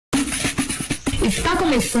Está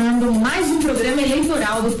começando mais um programa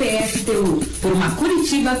eleitoral do PSTU, por uma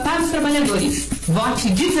Curitiba para os trabalhadores. Vote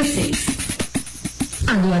 16.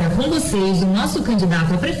 Agora com vocês, o nosso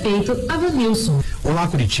candidato a prefeito, Avanilson. Olá,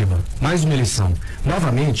 Curitiba. Mais uma eleição.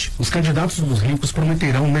 Novamente, os candidatos dos ricos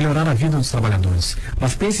prometerão melhorar a vida dos trabalhadores.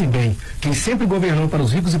 Mas pensem bem, quem sempre governou para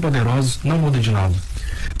os ricos e poderosos não muda de lado.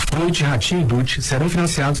 Noite, Ratinho e Dute serão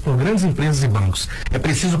financiados por grandes empresas e bancos. É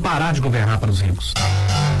preciso parar de governar para os ricos.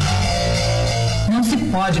 Não se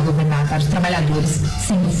pode governar para os trabalhadores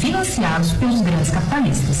sendo financiados pelos grandes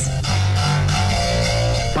capitalistas.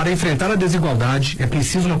 Para enfrentar a desigualdade, é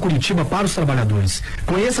preciso uma Curitiba para os trabalhadores.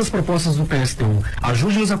 Conheça as propostas do PSTU.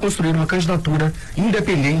 Ajude-nos a construir uma candidatura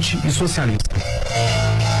independente e socialista.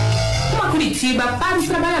 Uma Curitiba para os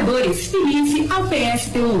trabalhadores. Filie-se ao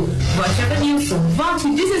PSTU. Vote Avanilson. Vote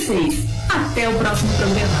 16. Até o próximo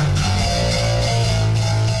programa.